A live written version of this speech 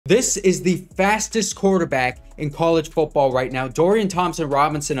This is the fastest quarterback in college football right now, Dorian Thompson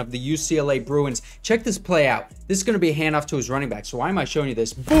Robinson of the UCLA Bruins. Check this play out. This is going to be a handoff to his running back. So why am I showing you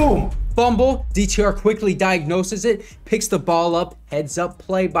this? Boom! Fumble. DTR quickly diagnoses it, picks the ball up, heads up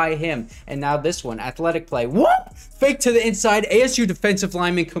play by him. And now this one, athletic play. What? Fake to the inside. ASU defensive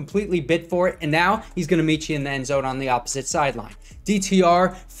lineman completely bit for it. And now he's going to meet you in the end zone on the opposite sideline.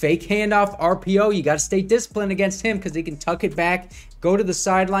 DTR, fake handoff, RPO. You got to stay disciplined against him because he can tuck it back, go to the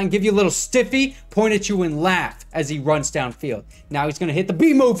sideline, give you a little stiffy, point at you and laugh as he runs downfield. Now he's going to hit the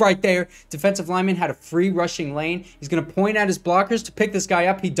B move right there. Defensive lineman had a free rushing lane. He's going to point at his blockers to pick this guy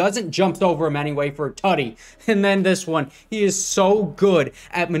up. He doesn't, jumps over him anyway for a tutty. And then this one. He is so good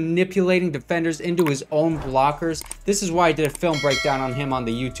at manipulating defenders into his own blockers. This is why I did a film breakdown on him on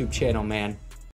the YouTube channel, man.